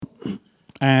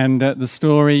and the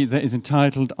story that is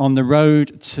entitled On the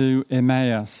Road to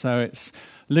Emmaus. So it's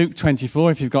Luke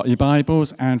 24, if you've got your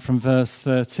Bibles, and from verse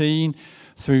 13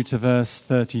 through to verse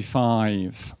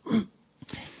 35.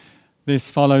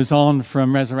 This follows on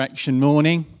from resurrection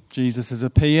morning. Jesus has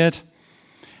appeared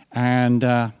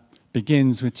and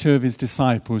begins with two of his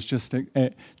disciples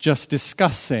just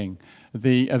discussing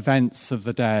the events of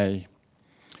the day.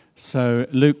 So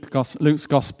Luke's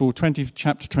Gospel,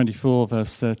 chapter 24,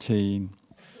 verse 13.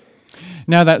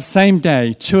 Now that same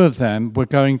day, two of them were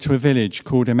going to a village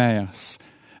called Emmaus,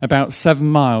 about 7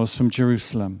 miles from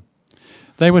Jerusalem.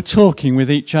 They were talking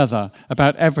with each other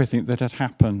about everything that had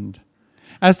happened.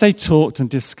 As they talked and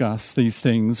discussed these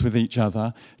things with each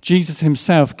other, Jesus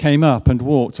himself came up and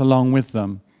walked along with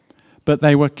them, but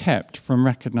they were kept from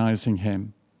recognizing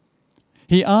him.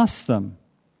 He asked them,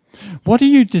 "What are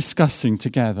you discussing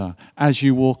together as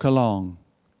you walk along?"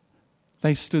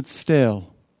 They stood still,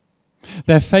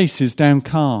 their faces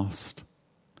downcast.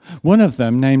 One of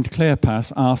them, named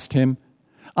Cleopas, asked him,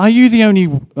 Are you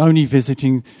only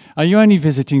visiting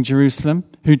Jerusalem,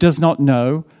 who does not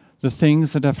know the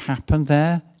things that have happened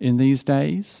there in these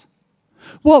days?"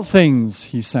 "What things?"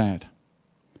 he said.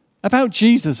 "About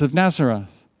Jesus of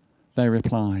Nazareth," they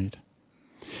replied.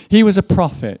 "He was a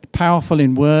prophet, powerful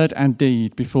in word and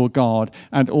deed before God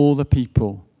and all the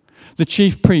people. The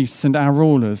chief priests and our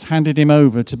rulers handed him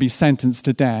over to be sentenced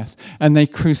to death, and they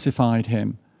crucified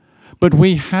him. But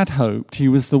we had hoped he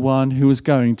was the one who was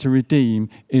going to redeem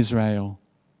Israel.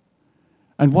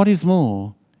 And what is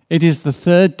more, it is the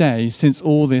third day since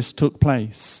all this took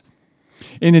place.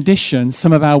 In addition,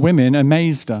 some of our women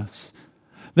amazed us.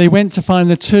 They went to find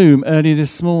the tomb early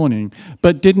this morning,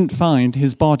 but didn't find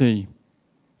his body.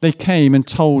 They came and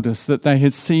told us that they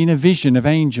had seen a vision of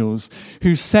angels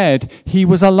who said he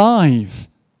was alive.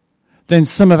 Then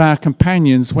some of our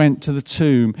companions went to the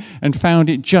tomb and found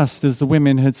it just as the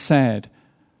women had said,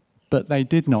 but they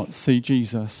did not see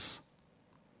Jesus."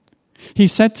 He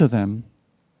said to them,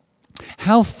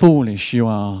 "How foolish you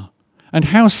are, and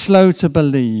how slow to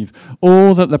believe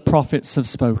all that the prophets have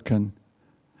spoken.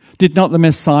 Did not the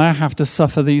Messiah have to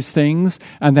suffer these things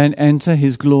and then enter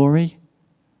his glory?"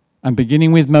 And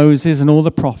beginning with Moses and all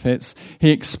the prophets, he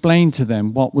explained to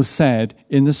them what was said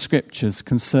in the scriptures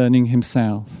concerning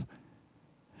himself.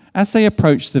 As they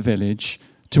approached the village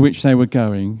to which they were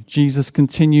going, Jesus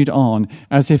continued on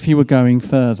as if he were going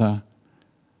further.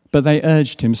 But they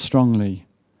urged him strongly,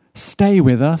 "Stay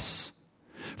with us,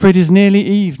 for it is nearly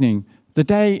evening. The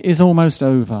day is almost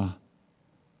over."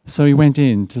 So he went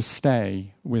in to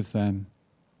stay with them.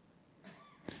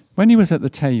 When he was at the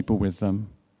table with them,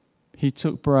 he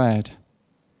took bread,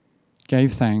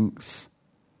 gave thanks,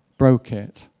 broke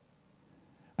it,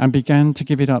 and began to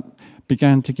give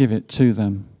it to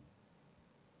them.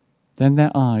 Then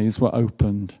their eyes were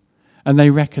opened, and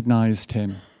they recognized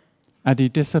him, and he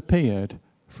disappeared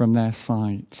from their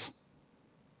sight.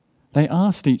 They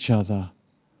asked each other,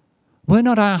 "Were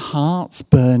not our hearts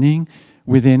burning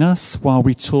within us while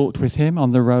we talked with him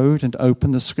on the road and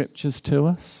opened the scriptures to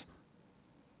us?"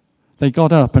 They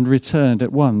got up and returned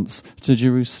at once to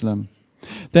Jerusalem.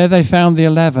 There they found the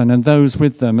 11 and those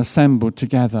with them assembled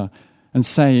together and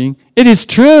saying, "It is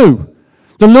true!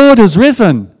 The Lord has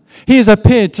risen! He has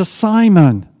appeared to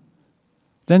Simon."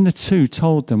 Then the two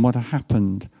told them what had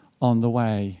happened on the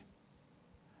way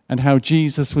and how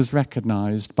Jesus was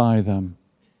recognized by them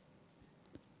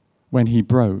when he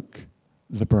broke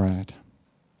the bread.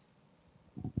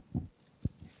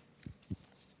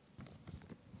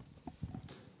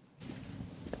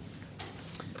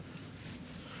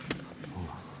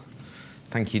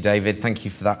 Thank you, David. Thank you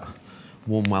for that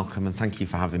warm welcome, and thank you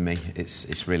for having me.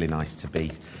 It's really nice to be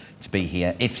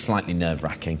here, if slightly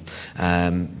nerve-wracking,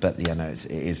 but yeah, no, it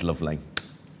is lovely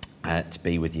to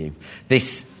be with you.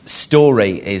 This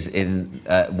story is in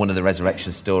one of the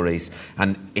resurrection stories,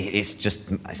 and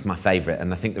it's my favourite.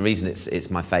 And I think the reason it's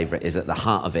my favourite is at the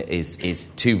heart of it is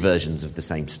two versions of the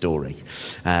same story.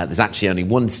 There's actually only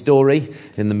one story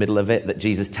in the middle of it that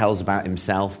Jesus tells about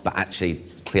himself, but actually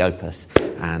Cleopas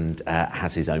and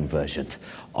has his own version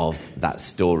of that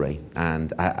story.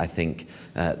 And I think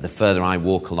the further I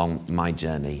walk along my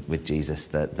journey with Jesus,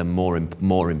 the more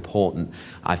important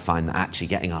I find that actually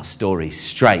getting our stories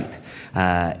straight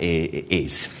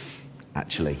is.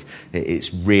 Actually,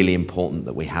 it's really important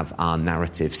that we have our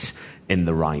narratives in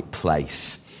the right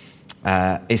place.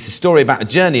 It's a story about a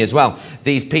journey as well.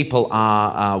 These people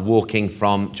are walking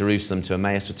from Jerusalem to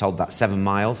Emmaus. We're told that's 7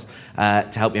 miles.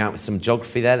 To help you out with some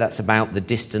geography there, that's about the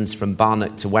distance from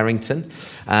Barnet to Warrington.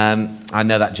 I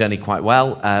know that journey quite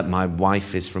well. My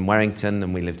wife is from Warrington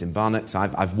and we lived in Barnet, so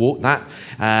I've walked that.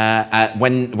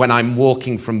 When I'm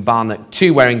walking from Barnet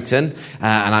to Warrington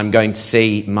and I'm going to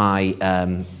see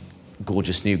my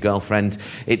gorgeous new girlfriend,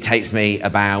 it takes me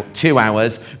about 2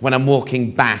 hours. When I'm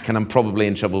walking back and I'm probably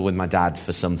in trouble with my dad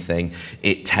for something,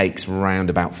 it takes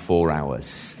round about 4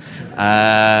 hours.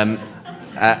 And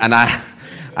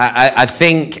I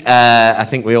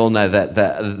think we all know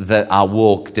that our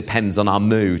walk depends on our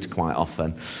mood quite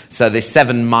often. So this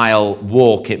 7 mile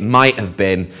walk, it might have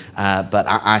been, but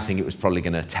I think it was probably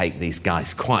going to take these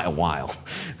guys quite a while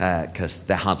because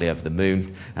they're hardly over the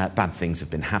moon. Bad things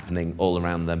have been happening all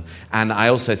around them. And I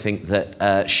also think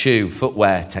that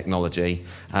footwear technology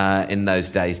in those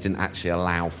days didn't actually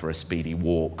allow for a speedy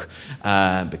walk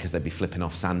because they'd be flipping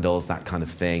off sandals, that kind of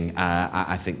thing.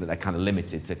 I think that they're kind of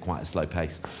limited to quite a slow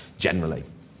pace generally.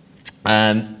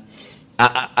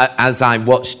 As I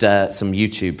watched some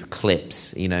YouTube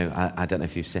clips, I don't know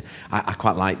if you've seen, I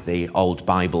quite like the old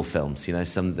Bible films,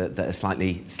 some that are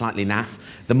slightly naff.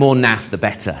 The more naff, the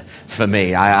better for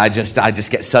me. I just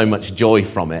get so much joy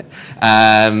from it.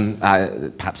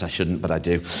 Perhaps I shouldn't, but I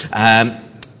do.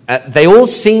 They all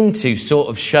seem to sort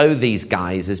of show these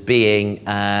guys as being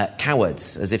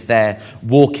cowards, as if they're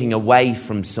walking away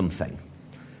from something.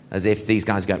 As if these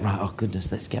guys go, right, oh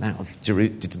goodness, let's get out of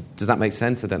Jerusalem. Does that make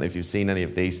sense? I don't know if you've seen any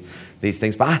of these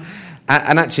things. But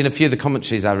and actually, in a few of the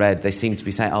commentaries I read, they seem to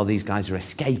be saying, oh, these guys are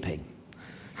escaping.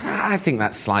 I think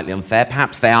that's slightly unfair.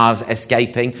 Perhaps they are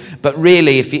escaping. But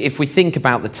really, if we think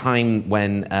about the time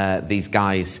when these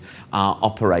guys are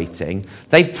operating,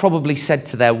 they've probably said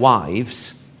to their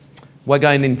wives, we're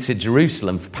going into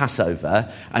Jerusalem for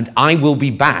Passover, and I will be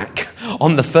back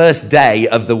on the first day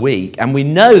of the week. And we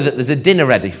know that there's a dinner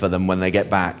ready for them when they get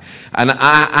back. And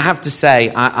I have to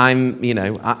say, I'm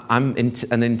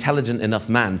an intelligent enough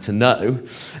man to know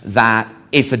that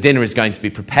if a dinner is going to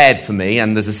be prepared for me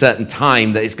and there's a certain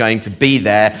time that it's going to be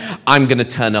there, I'm going to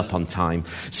turn up on time.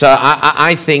 So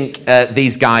I think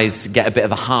these guys get a bit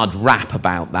of a hard rap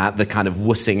about that, the kind of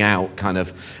wussing out kind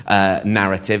of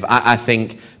narrative. I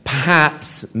think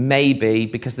perhaps, maybe,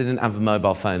 because they didn't have a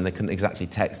mobile phone, they couldn't exactly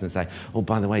text and say, oh,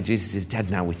 by the way, Jesus is dead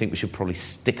now. We think we should probably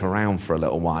stick around for a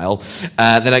little while.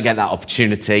 They don't get that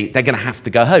opportunity. They're going to have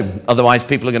to go home. Otherwise,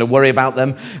 people are going to worry about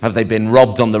them. Have they been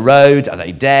robbed on the road? Are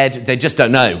they dead? They just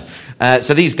don't know.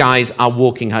 So these guys are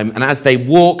walking home. And as they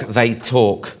walk, they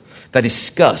talk. They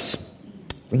discuss.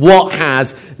 What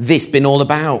has this been all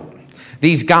about?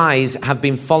 These guys have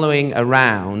been following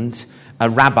around a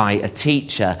rabbi, a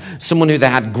teacher, someone who they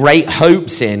had great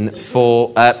hopes in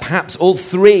for perhaps all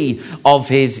 3 of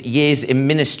his years in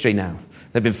ministry now.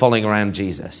 They've been following around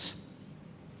Jesus.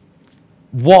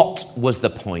 What was the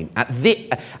point? At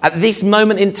this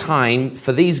moment in time,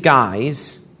 for these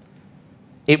guys,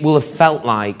 it will have felt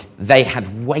like they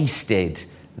had wasted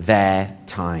their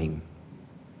time.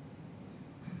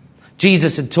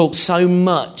 Jesus had talked so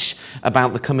much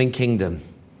about the coming kingdom.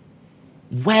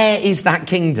 Where is that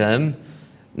kingdom?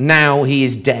 Now he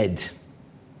is dead.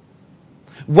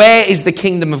 Where is the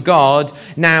kingdom of God?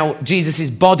 Now Jesus'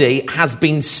 body has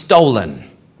been stolen.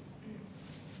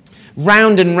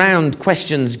 Round and round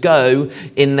questions go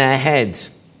in their head.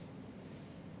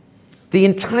 The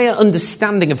entire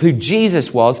understanding of who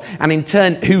Jesus was, and in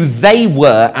turn who they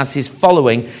were as his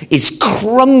following, is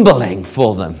crumbling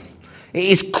for them. It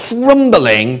is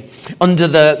crumbling under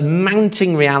the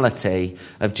mounting reality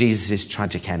of Jesus'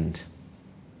 tragic end.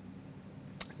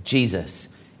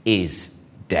 Jesus is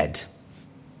dead.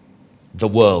 The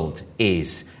world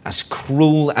is as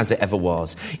cruel as it ever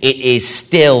was. It is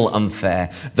still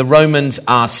unfair. The Romans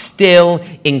are still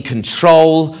in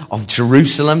control of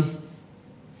Jerusalem.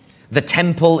 The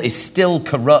temple is still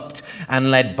corrupt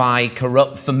and led by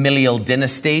corrupt familial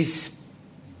dynasties.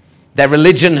 Their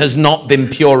religion has not been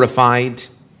purified.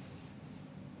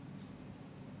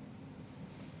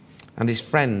 And his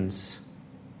friends,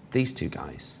 these 2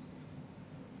 guys,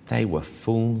 they were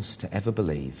fools to ever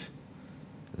believe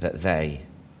that they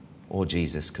or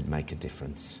Jesus could make a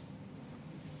difference.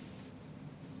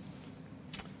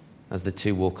 As the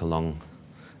 2 walk along,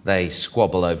 they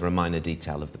squabble over a minor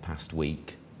detail of the past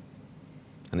week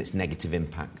and its negative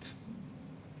impact.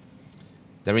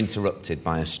 They're interrupted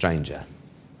by a stranger.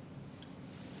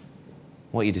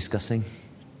 What are you discussing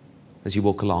as you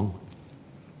walk along?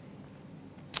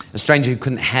 A stranger who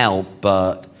couldn't help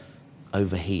but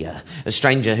overhear. A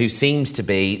stranger who seems to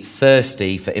be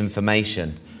thirsty for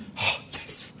information. Oh,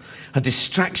 yes, a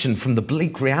distraction from the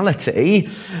bleak reality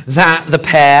that the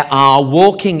pair are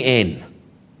walking in.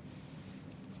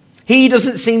 He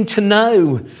doesn't seem to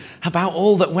know about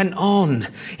all that went on.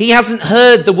 He hasn't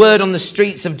heard the word on the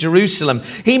streets of Jerusalem.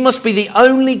 He must be the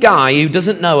only guy who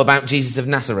doesn't know about Jesus of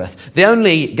Nazareth. The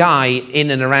only guy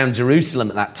in and around Jerusalem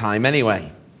at that time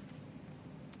anyway.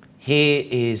 Here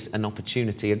is an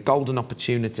opportunity, a golden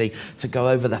opportunity to go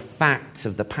over the facts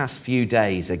of the past few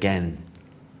days again.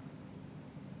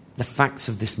 The facts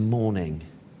of this morning.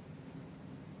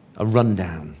 A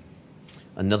rundown.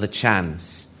 Another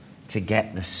chance to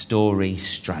get the story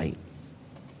straight.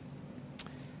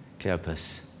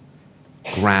 Cleopas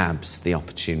grabs the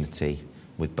opportunity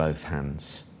with both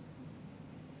hands.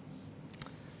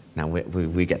 Now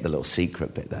we get the little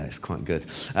secret bit there. It's quite good.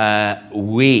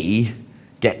 We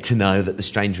get to know that the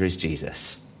stranger is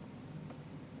Jesus.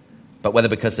 But whether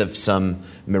because of some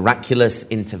miraculous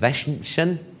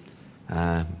intervention,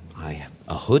 a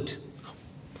hood,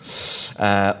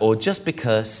 or just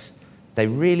because they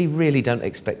really, really don't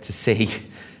expect to see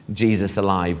Jesus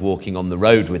alive walking on the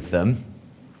road with them,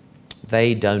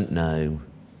 they don't know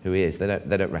who he is. They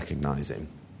don't recognize him.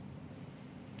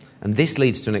 And this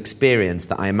leads to an experience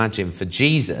that I imagine for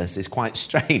Jesus is quite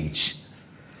strange.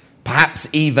 Perhaps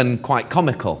even quite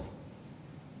comical.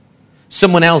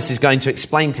 Someone else is going to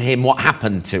explain to him what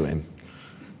happened to him,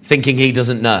 thinking he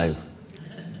doesn't know.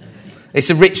 It's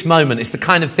a rich moment. It's the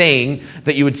kind of thing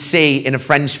that you would see in a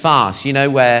French farce, you know,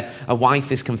 where a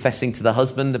wife is confessing to the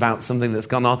husband about something that's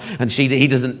gone on, and she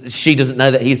doesn't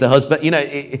know that he's the husband. You know,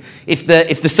 if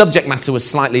the subject matter was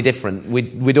slightly different,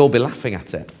 we'd all be laughing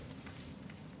at it.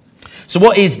 So,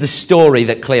 what is the story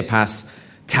that Cleopas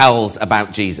tells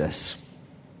about Jesus?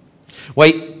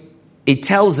 Well, he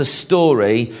tells a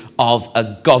story of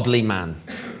a godly man.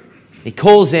 He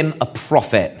calls him a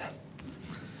prophet.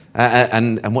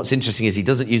 And what's interesting is he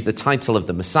doesn't use the title of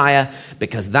the Messiah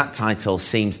because that title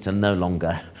seems to no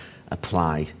longer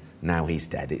apply now he's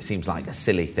dead. It seems like a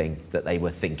silly thing that they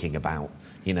were thinking about,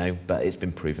 you know, but it's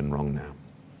been proven wrong now.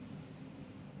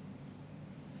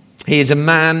 He is a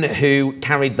man who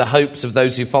carried the hopes of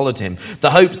those who followed him,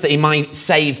 the hopes that he might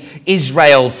save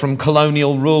Israel from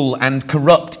colonial rule and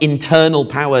corrupt internal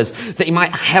powers, that he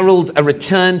might herald a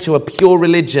return to a pure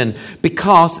religion,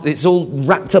 because it's all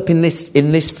wrapped up in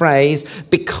this phrase,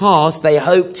 because they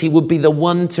hoped he would be the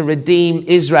one to redeem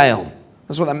Israel.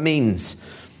 That's what that means.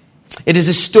 It is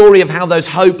a story of how those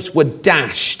hopes were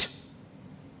dashed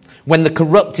when the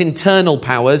corrupt internal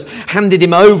powers handed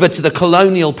him over to the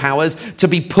colonial powers to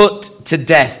be put to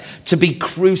death, to be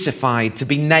crucified, to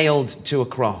be nailed to a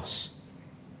cross.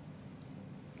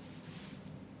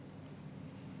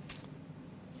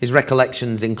 His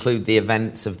recollections include the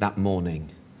events of that morning,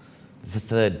 the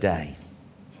third day.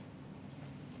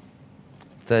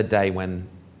 Third day when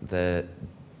the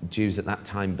Jews at that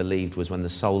time believed was when the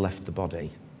soul left the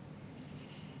body.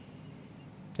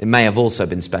 It may have also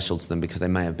been special to them because they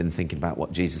may have been thinking about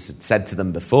what Jesus had said to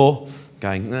them before,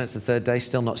 going, no, it's the third day,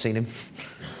 still not seen him.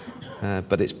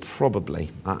 But it's probably,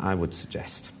 I would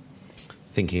suggest,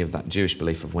 thinking of that Jewish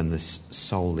belief of when the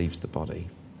soul leaves the body.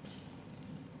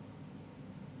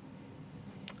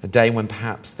 A day when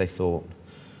perhaps they thought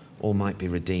all might be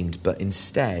redeemed, but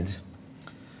instead,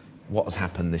 what has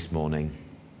happened this morning?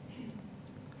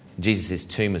 Jesus'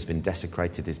 tomb has been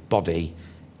desecrated, his body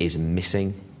is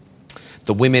missing.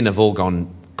 The women have all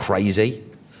gone crazy.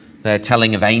 They're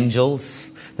telling of angels.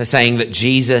 They're saying that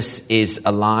Jesus is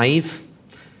alive.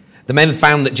 The men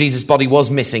found that Jesus' body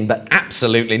was missing, but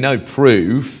absolutely no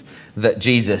proof that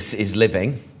Jesus is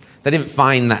living. They didn't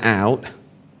find that out.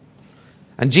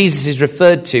 And Jesus is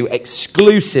referred to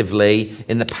exclusively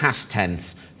in the past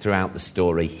tense throughout the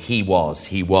story. He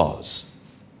was.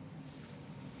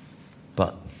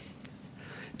 But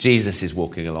Jesus is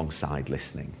walking alongside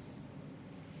listening,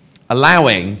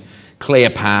 allowing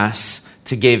Cleopas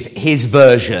to give his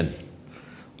version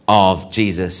of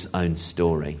Jesus' own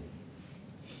story.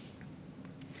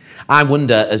 I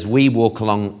wonder, as we walk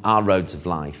along our roads of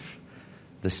life,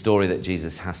 the story that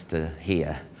Jesus has to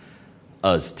hear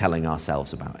us telling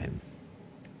ourselves about him.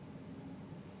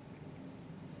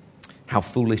 How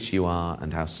foolish you are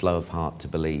and how slow of heart to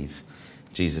believe,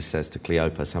 Jesus says to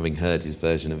Cleopas, having heard his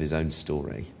version of his own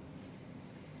story.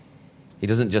 He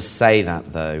doesn't just say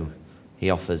that, though. He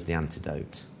offers the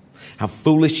antidote. How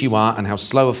foolish you are and how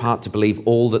slow of heart to believe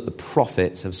all that the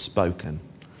prophets have spoken.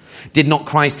 Did not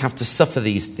Christ have to suffer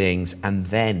these things and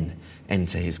then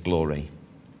enter his glory?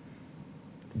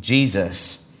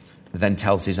 Jesus then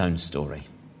tells his own story.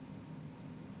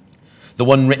 The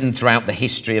one written throughout the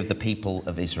history of the people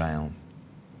of Israel.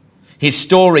 His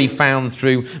story found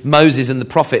through Moses and the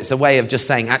prophets, a way of just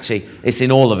saying, actually, it's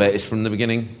in all of it. It's from the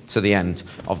beginning to the end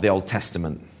of the Old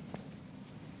Testament.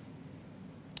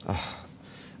 Oh,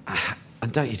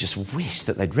 and don't you just wish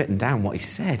that they'd written down what he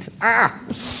said?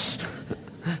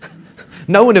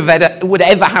 No one would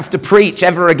ever have to preach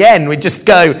ever again. We'd just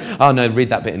go, oh no, read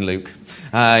that bit in Luke.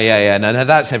 No,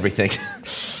 that's everything.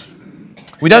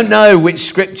 We don't know which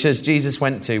scriptures Jesus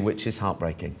went to, which is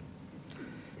heartbreaking.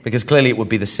 Because clearly it would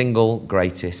be the single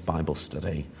greatest Bible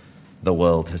study the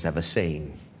world has ever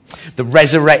seen. The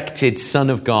resurrected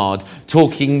Son of God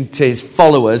talking to his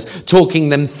followers, talking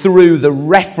them through the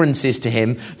references to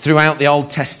him throughout the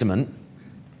Old Testament.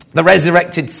 The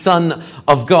resurrected Son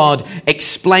of God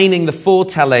explaining the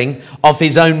foretelling of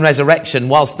his own resurrection,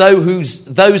 whilst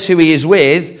those who he is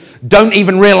with don't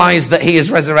even realise that he is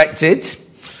resurrected.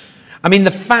 I mean,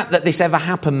 the fact that this ever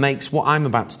happened makes what I'm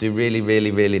about to do really, really,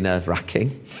 really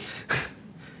nerve-wracking.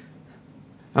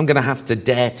 I'm going to have to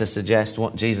dare to suggest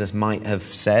what Jesus might have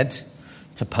said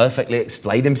to perfectly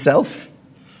explain himself,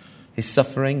 his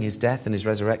suffering, his death and his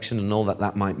resurrection and all that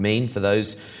that might mean for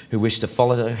those who wish to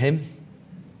follow him.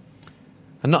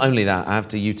 And not only that, I have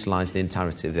to utilise the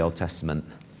entirety of the Old Testament.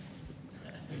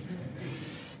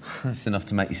 That's enough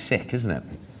to make you sick, isn't it?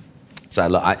 So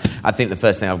look, I think the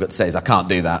first thing I've got to say is I can't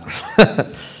do that.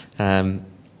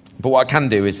 But what I can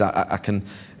do is I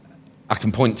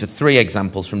can point to 3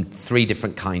 examples from 3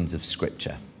 different kinds of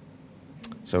scripture.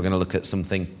 So we're going to look at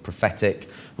something prophetic,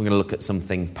 we're going to look at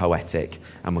something poetic,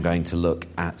 and we're going to look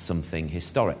at something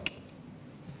historic,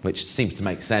 which seems to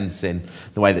make sense in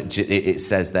the way that it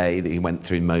says there that he went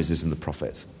through Moses and the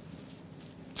prophets.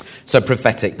 So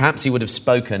prophetic, perhaps he would have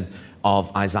spoken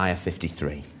of Isaiah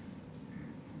 53.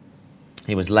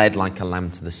 He was led like a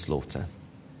lamb to the slaughter.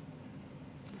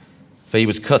 For he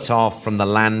was cut off from the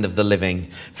land of the living.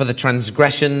 For the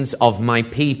transgressions of my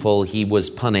people he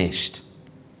was punished.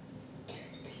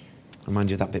 Remind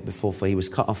you of that bit before. For he was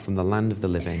cut off from the land of the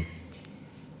living.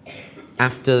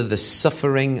 After the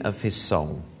suffering of his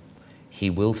soul,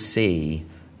 he will see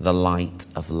the light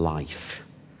of life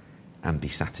and be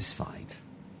satisfied.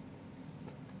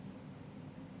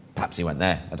 Perhaps he went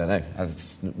there. I don't know.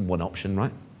 That's one option,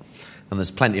 right? And there's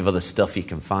plenty of other stuff you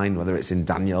can find, whether it's in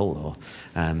Daniel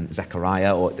or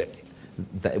Zechariah, or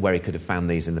where he could have found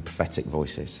these in the prophetic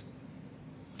voices.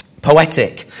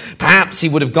 Poetic. Perhaps he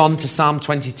would have gone to Psalm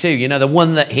 22, the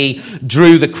one that he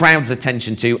drew the crowd's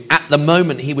attention to at the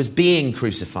moment he was being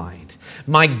crucified.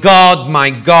 My God,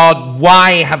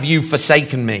 why have you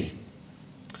forsaken me?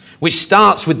 Which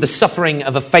starts with the suffering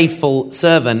of a faithful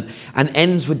servant and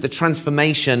ends with the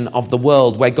transformation of the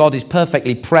world, where God is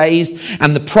perfectly praised,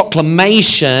 and the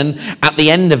proclamation at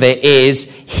the end of it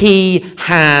is, he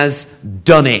has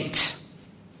done it.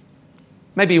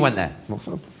 Maybe he went there.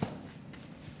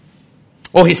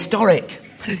 Or historic.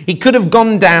 He could have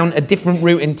gone down a different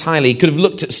route entirely. He could have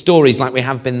looked at stories like we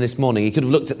have been this morning. He could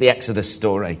have looked at the Exodus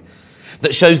story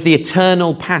that shows the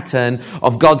eternal pattern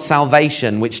of God's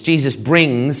salvation, which Jesus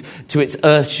brings to its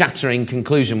earth-shattering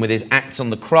conclusion with his acts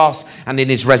on the cross and in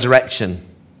his resurrection.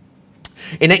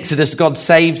 In Exodus, God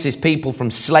saves his people from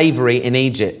slavery in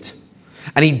Egypt,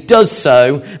 and he does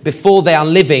so before they are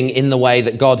living in the way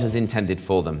that God has intended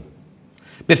for them.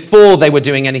 Before they were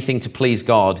doing anything to please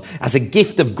God, as a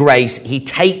gift of grace, he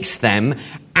takes them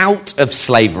out of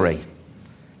slavery.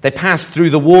 They pass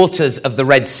through the waters of the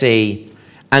Red Sea,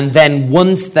 and then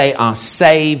once they are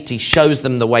saved, he shows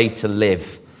them the way to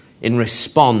live in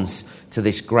response to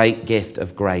this great gift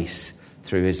of grace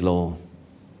through his law.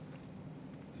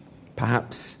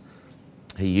 Perhaps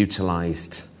he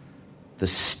utilized the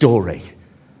story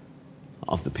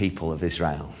of the people of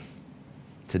Israel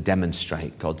to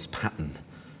demonstrate God's pattern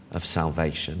of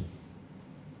salvation.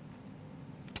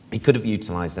 He could have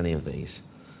utilized any of these.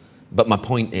 But my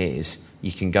point is,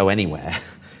 you can go anywhere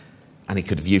and he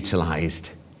could have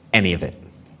utilized any of it.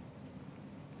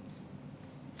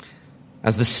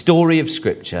 As the story of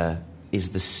Scripture is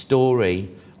the story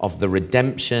of the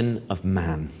redemption of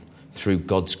man through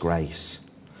God's grace.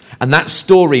 And that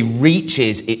story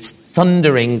reaches its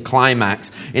thundering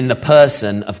climax in the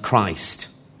person of Christ.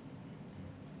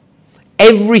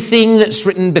 Everything that's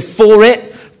written before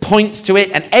it points to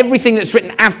it, and everything that's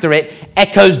written after it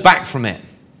echoes back from it.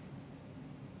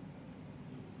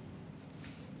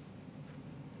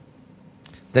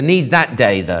 The need that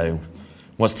day, though,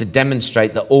 was to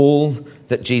demonstrate that all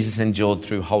that Jesus endured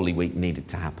through Holy Week needed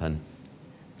to happen.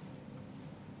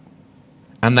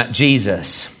 And that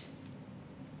Jesus,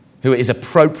 who it is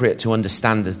appropriate to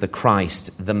understand as the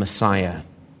Christ, the Messiah,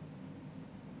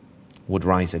 would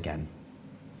rise again.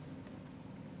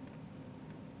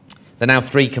 The now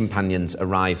 3 companions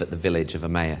arrive at the village of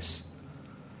Emmaus.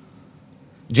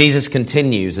 Jesus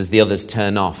continues as the others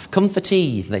turn off. "Come for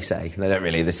tea," they say. They don't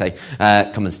really. They say,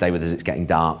 "Come and stay with us, it's getting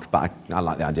dark." But I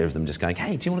like the idea of them just going,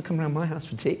 "Hey, do you want to come around my house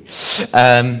for tea?"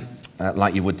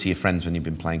 Like you would to your friends when you've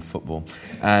been playing football.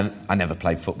 I never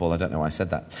played football, I don't know why I said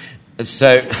that.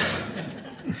 So,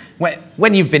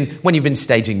 when you've been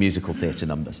staging musical theatre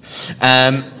numbers,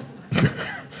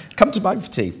 come to mine for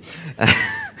tea.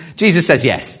 Jesus says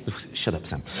yes. Shut up,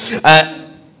 Sam.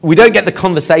 We don't get the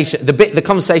conversation. The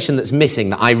conversation that's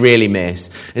missing, that I really miss,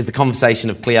 is the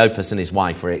conversation of Cleopas and his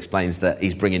wife, where he explains that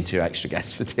he's bringing 2 extra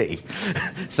guests for tea.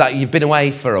 It's like, you've been away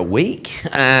for a week,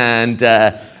 and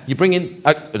you bring in...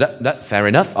 no, fair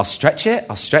enough. I'll stretch it,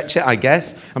 I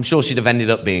guess. I'm sure she'd have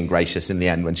ended up being gracious in the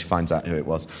end when she finds out who it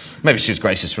was. Maybe she was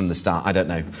gracious from the start. I don't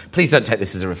know. Please don't take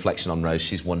this as a reflection on Rose.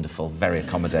 She's wonderful, very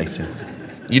accommodating.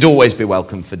 You'd always be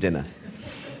welcome for dinner.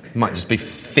 It might just be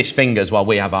fish fingers while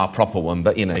we have our proper one,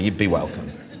 but, you'd be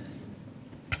welcome.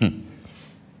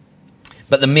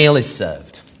 But the meal is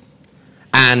served.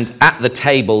 And at the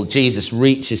table, Jesus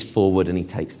reaches forward and he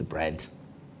takes the bread.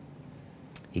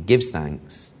 He gives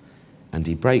thanks and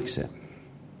he breaks it.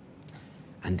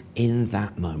 And in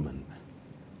that moment,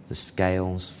 the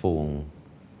scales fall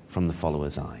from the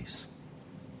followers' eyes.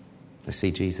 They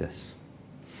see Jesus.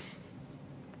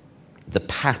 The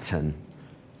pattern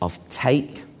of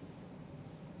take,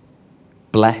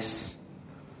 bless,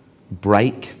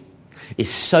 break is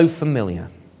so familiar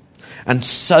and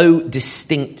so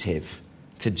distinctive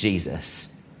to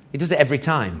Jesus. He does it every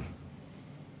time.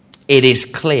 It is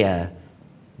clear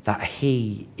that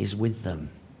he is with them.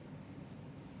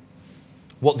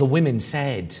 What the women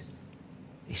said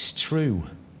is true.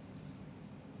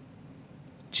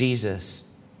 Jesus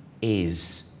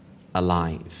is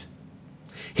alive.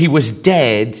 He was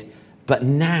dead, but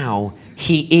now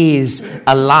he is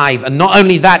alive. And not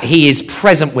only that, he is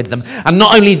present with them. And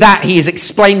not only that, he has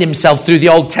explained himself through the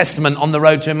Old Testament on the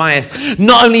road to Emmaus.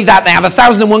 Not only that, they have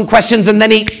 1,001 questions and then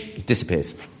he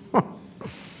disappears.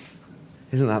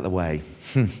 Isn't that the way?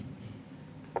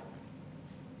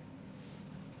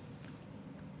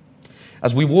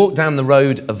 As we walk down the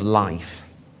road of life,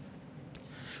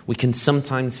 we can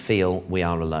sometimes feel we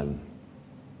are alone.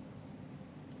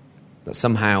 That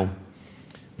somehow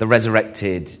the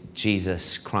resurrected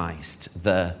Jesus Christ,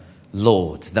 the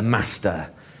Lord, the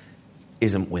Master,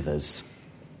 isn't with us.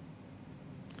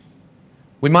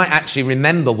 We might actually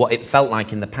remember what it felt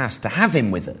like in the past to have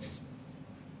him with us.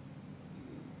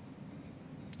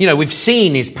 We've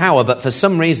seen his power, but for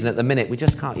some reason at the minute we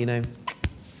just can't,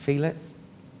 feel it.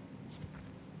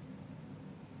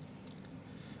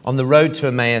 On the road to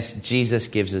Emmaus, Jesus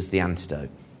gives us the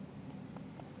antidote.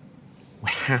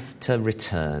 We have to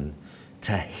return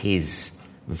to his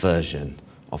version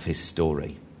of his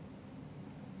story.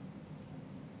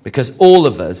 Because all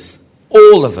of us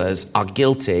are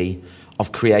guilty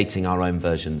of creating our own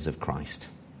versions of Christ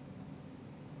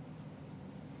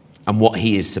and what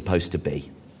he is supposed to be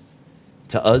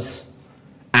to us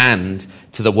and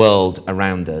to the world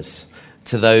around us,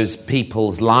 to those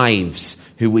people's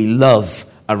lives who we love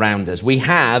around us. We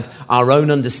have our own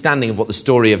understanding of what the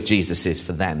story of Jesus is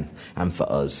for them and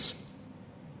for us.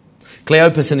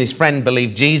 Cleopas and his friend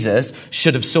believed Jesus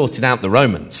should have sorted out the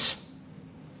Romans.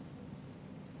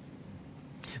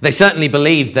 They certainly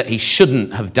believed that he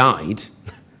shouldn't have died.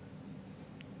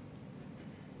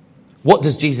 What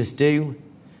does Jesus do?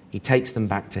 He takes them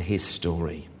back to his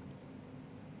story.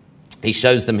 He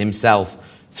shows them himself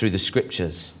through the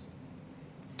scriptures.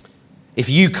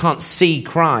 If you can't see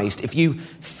Christ, if you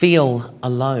feel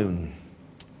alone,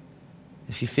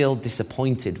 if you feel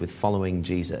disappointed with following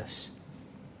Jesus,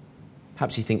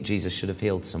 perhaps you think Jesus should have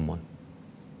healed someone.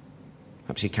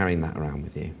 Perhaps you're carrying that around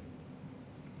with you.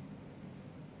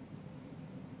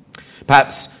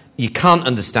 Perhaps you can't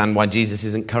understand why Jesus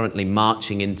isn't currently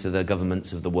marching into the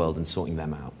governments of the world and sorting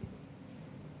them out.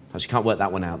 Perhaps you can't work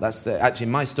that one out. That's actually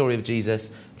my story of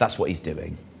Jesus. That's what he's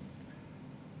doing.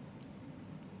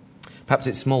 Perhaps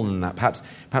it's smaller than that. Perhaps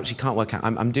you can't work out.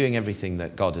 I'm doing everything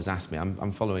that God has asked me.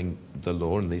 I'm following the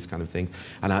law and these kind of things.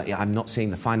 And I'm not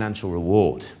seeing the financial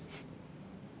reward.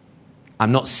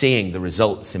 I'm not seeing the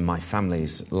results in my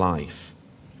family's life.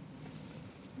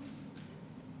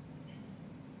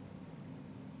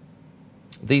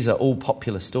 These are all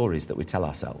popular stories that we tell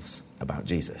ourselves about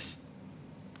Jesus.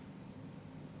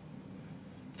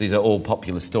 These are all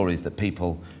popular stories that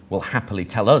people will happily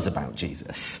tell us about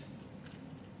Jesus.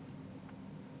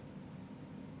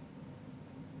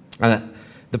 And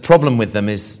the problem with them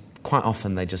is quite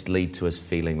often they just lead to us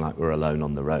feeling like we're alone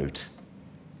on the road.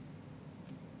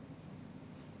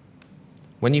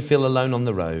 When you feel alone on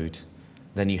the road,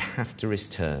 then you have to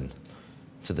return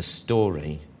to the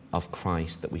story of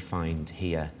Christ that we find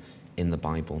here in the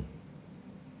Bible.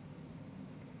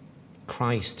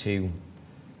 Christ who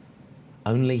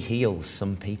only heals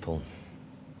some people.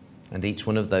 And each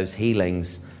one of those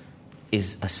healings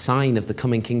is a sign of the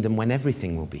coming kingdom when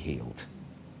everything will be healed.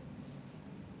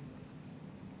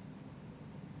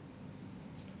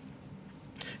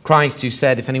 Christ who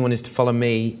said, if anyone is to follow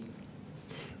me,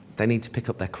 they need to pick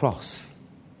up their cross.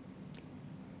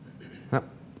 That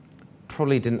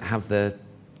probably didn't have the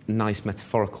nice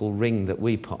metaphorical ring that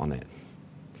we put on it.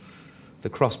 The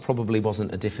cross probably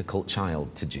wasn't a difficult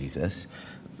child to Jesus.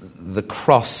 The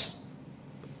cross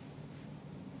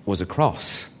was a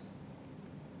cross.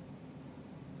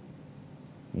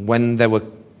 When there were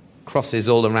crosses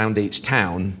all around each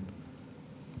town,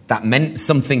 that meant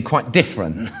something quite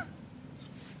different.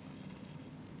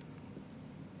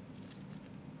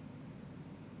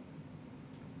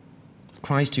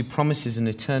 Christ who promises an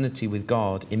eternity with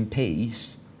God in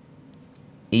peace,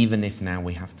 even if now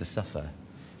we have to suffer.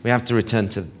 We have to return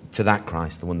to that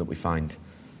Christ, the one that we find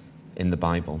in the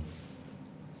Bible.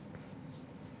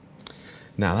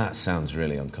 Now that sounds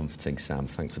really uncomforting, Sam.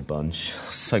 Thanks a bunch.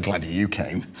 So glad you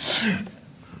came.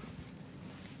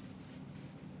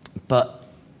 But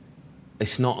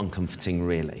it's not uncomforting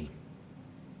really.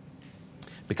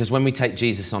 Because when we take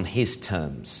Jesus on his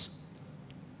terms,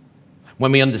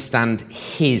 when we understand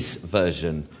his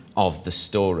version of the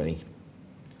story,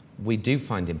 we do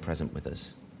find him present with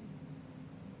us.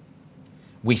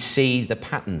 We see the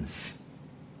patterns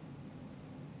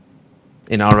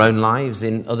in our own lives,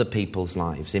 in other people's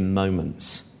lives, in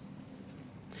moments,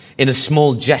 in a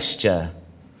small gesture,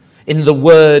 in the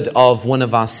word of one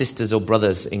of our sisters or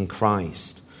brothers in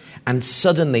Christ. And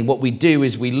suddenly what we do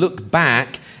is we look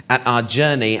back at our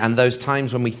journey and those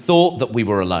times when we thought that we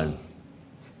were alone.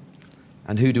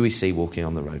 And who do we see walking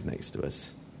on the road next to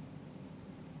us?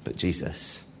 But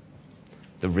Jesus,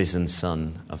 the risen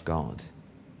Son of God,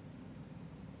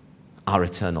 our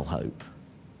eternal hope,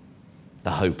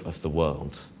 the hope of the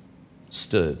world,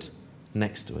 stood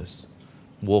next to us,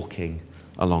 walking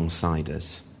alongside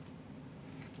us.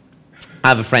 I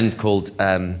have a friend called,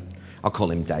 I'll call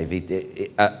him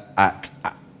David, at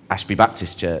Ashby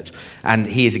Baptist Church, and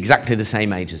he is exactly the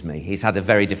same age as me. He's had a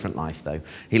very different life, though.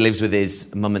 He lives with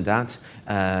his mum and dad.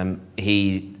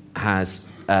 He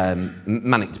has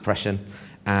manic depression,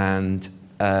 and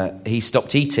he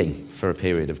stopped eating for a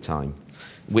period of time,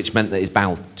 which meant that his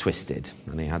bowel twisted,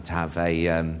 and he had to have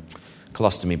a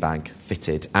colostomy bag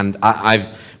fitted. And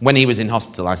when he was in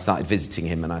hospital, I started visiting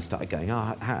him, and I started going,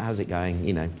 "Oh, how's it going?"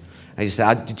 You know, and he just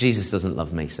said, "Jesus doesn't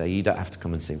love me, so you don't have to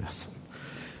come and see me."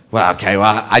 Well, okay,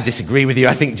 well, I disagree with you.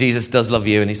 I think Jesus does love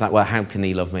you. And he's like, well, how can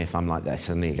he love me if I'm like this?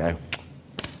 And there you go.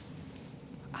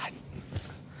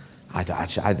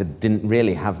 I didn't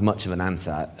really have much of an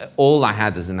answer. All I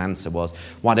had as an answer was,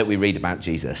 why don't we read about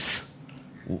Jesus?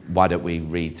 Why don't we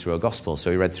read through a gospel?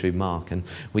 So we read through Mark, and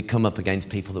we come up against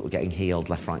people that were getting healed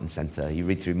left, right, and centre. You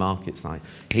read through Mark, it's like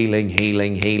healing,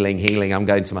 healing, healing, healing. I'm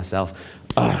going to myself,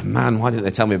 oh, man, why didn't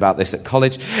they tell me about this at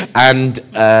college? And...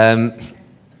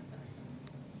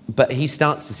 But he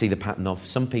starts to see the pattern of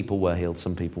some people were healed,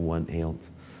 some people weren't healed.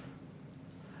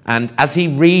 And as he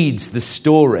reads the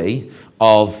story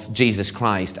of Jesus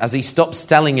Christ, as he stops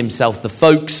telling himself the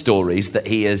folk stories that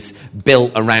he has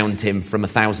built around him from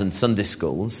 1,000 Sunday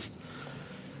schools,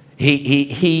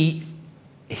 he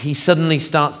suddenly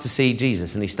starts to see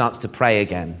Jesus and he starts to pray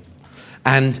again.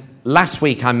 And last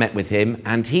week I met with him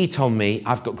and he told me,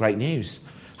 I've got great news.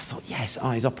 I thought, yes,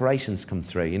 his operation's come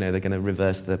through. You know, they're going to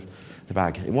reverse the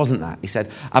bag. It wasn't that. He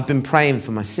said, I've been praying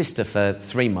for my sister for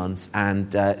 3 months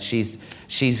and she's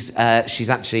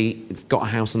actually got a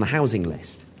house on the housing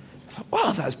list. I thought,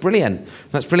 wow, that's brilliant.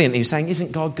 That's brilliant. He was saying,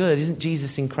 isn't God good? Isn't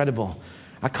Jesus incredible?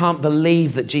 I can't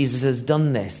believe that Jesus has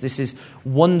done this. This is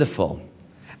wonderful.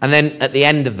 And then at the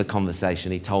end of the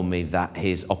conversation, he told me that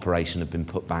his operation had been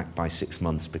put back by 6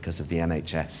 months because of the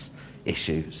NHS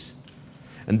issues.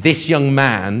 And this young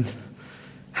man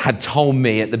had told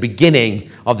me at the beginning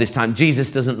of this time,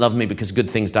 Jesus doesn't love me because good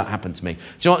things don't happen to me.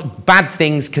 Do you know what? Bad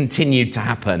things continued to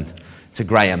happen to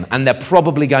Graham, and they're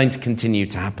probably going to continue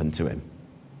to happen to him.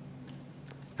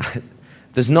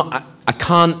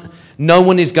 No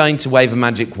one is going to wave a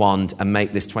magic wand and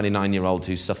make this 29-year-old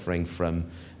who's suffering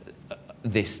from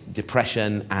this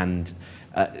depression and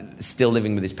still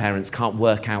living with his parents can't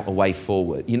work out a way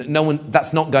forward. You know,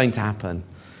 that's not going to happen.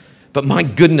 But my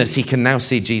goodness, he can now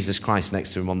see Jesus Christ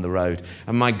next to him on the road.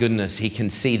 And my goodness, he can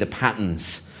see the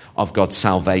patterns of God's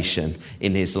salvation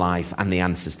in his life and the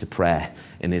answers to prayer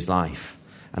in his life.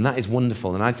 And that is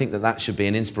wonderful. And I think that should be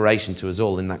an inspiration to us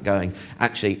all in that going,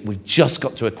 actually, we've just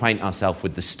got to acquaint ourselves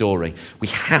with the story. We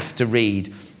have to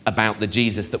read about the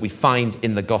Jesus that we find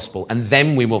in the gospel, and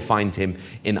then we will find him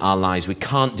in our lives. We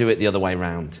can't do it the other way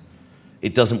around.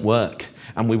 It doesn't work.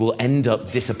 And we will end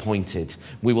up disappointed.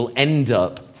 We will end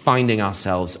up finding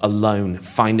ourselves alone,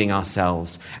 finding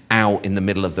ourselves out in the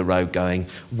middle of the road going,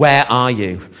 where are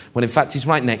you? When in fact he's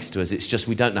right next to us. It's just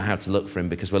we don't know how to look for him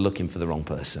because we're looking for the wrong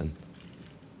person.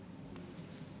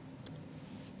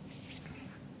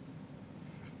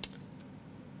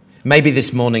 Maybe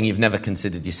this morning you've never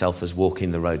considered yourself as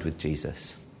walking the road with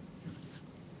Jesus.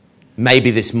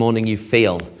 Maybe this morning you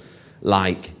feel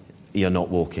like you're not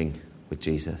walking with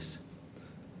Jesus.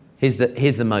 Here's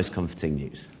the most comforting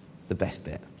news, the best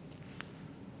bit.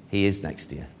 He is next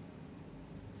to you.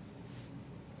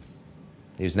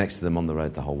 He was next to them on the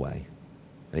road the whole way.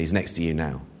 And he's next to you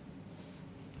now.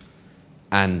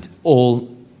 And all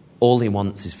he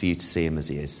wants is for you to see him as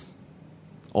he is.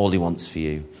 All he wants for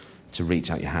you to reach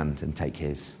out your hand and take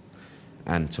his,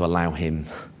 and to allow him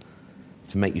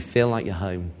to make you feel like you're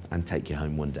home and take you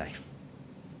home one day.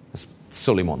 That's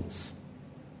all he wants.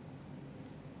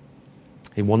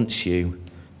 He wants you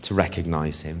to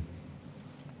recognize him.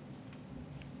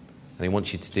 And he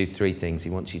wants you to do three things. He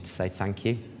wants you to say thank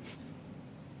you.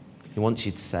 He wants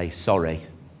you to say sorry.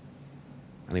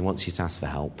 And he wants you to ask for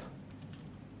help.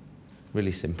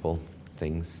 Really simple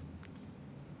things.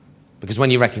 Because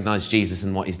when you recognize Jesus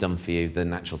and what he's done for you, the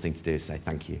natural thing to do is say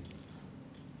thank you.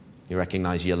 You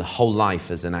recognize your whole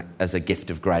life as a gift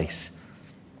of grace.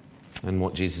 And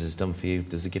what Jesus has done for you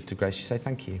as a gift of grace, you say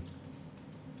thank you.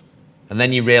 And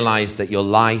then you realize that your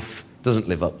life doesn't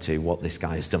live up to what this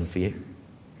guy has done for you.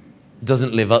 It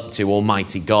doesn't live up to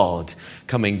Almighty God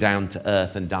coming down to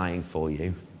earth and dying for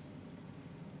you.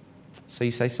 So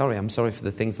you say, sorry, I'm sorry for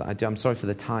the things that I do. I'm sorry for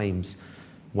the times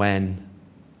when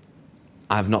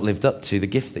I've not lived up to the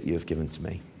gift that you have given to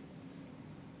me.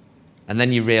 And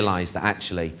then you realize that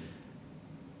actually,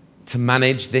 to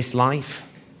manage this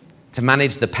life, to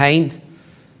manage the pain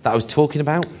that I was talking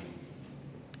about,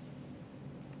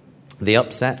 the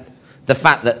upset, the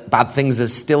fact that bad things are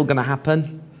still going to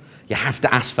happen, you have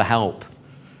to ask for help.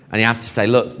 And you have to say,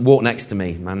 look, walk next to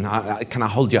me, man. Can I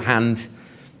hold your hand?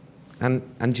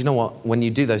 And you know what? When you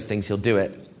do those things, he'll do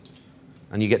it.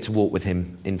 And you get to walk with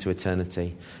him into eternity.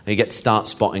 And you get to start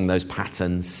spotting those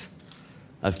patterns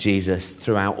of Jesus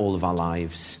throughout all of our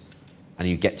lives. And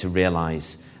you get to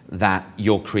realize that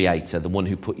your creator, the one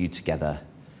who put you together,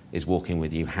 is walking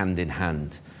with you hand in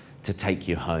hand to take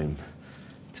you home,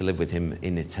 to live with him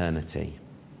in eternity.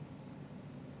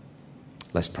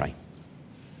 Let's pray.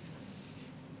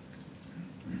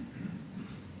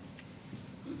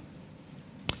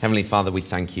 Heavenly Father, we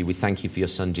thank you. We thank you for your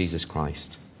Son, Jesus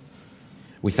Christ.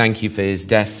 We thank you for his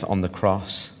death on the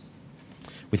cross.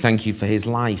 We thank you for his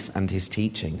life and his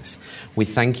teachings. We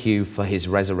thank you for his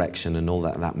resurrection and all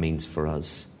that means for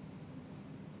us.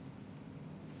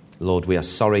 Lord, we are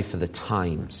sorry for the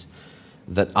times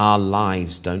that our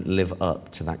lives don't live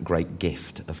up to that great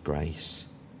gift of grace.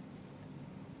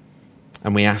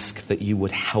 And we ask that you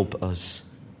would help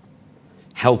us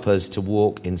to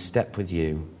walk in step with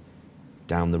you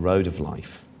down the road of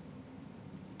life.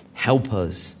 Help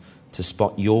us to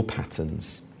spot your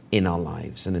patterns in our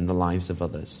lives and in the lives of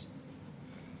others.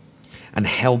 And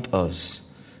help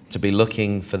us to be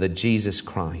looking for the Jesus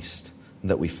Christ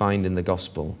that we find in the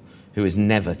gospel, who is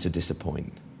never to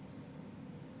disappoint.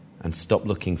 And stop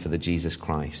looking for the Jesus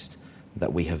Christ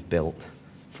that we have built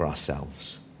for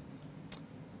ourselves.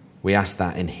 We ask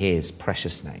that in his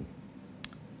precious name.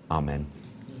 Amen.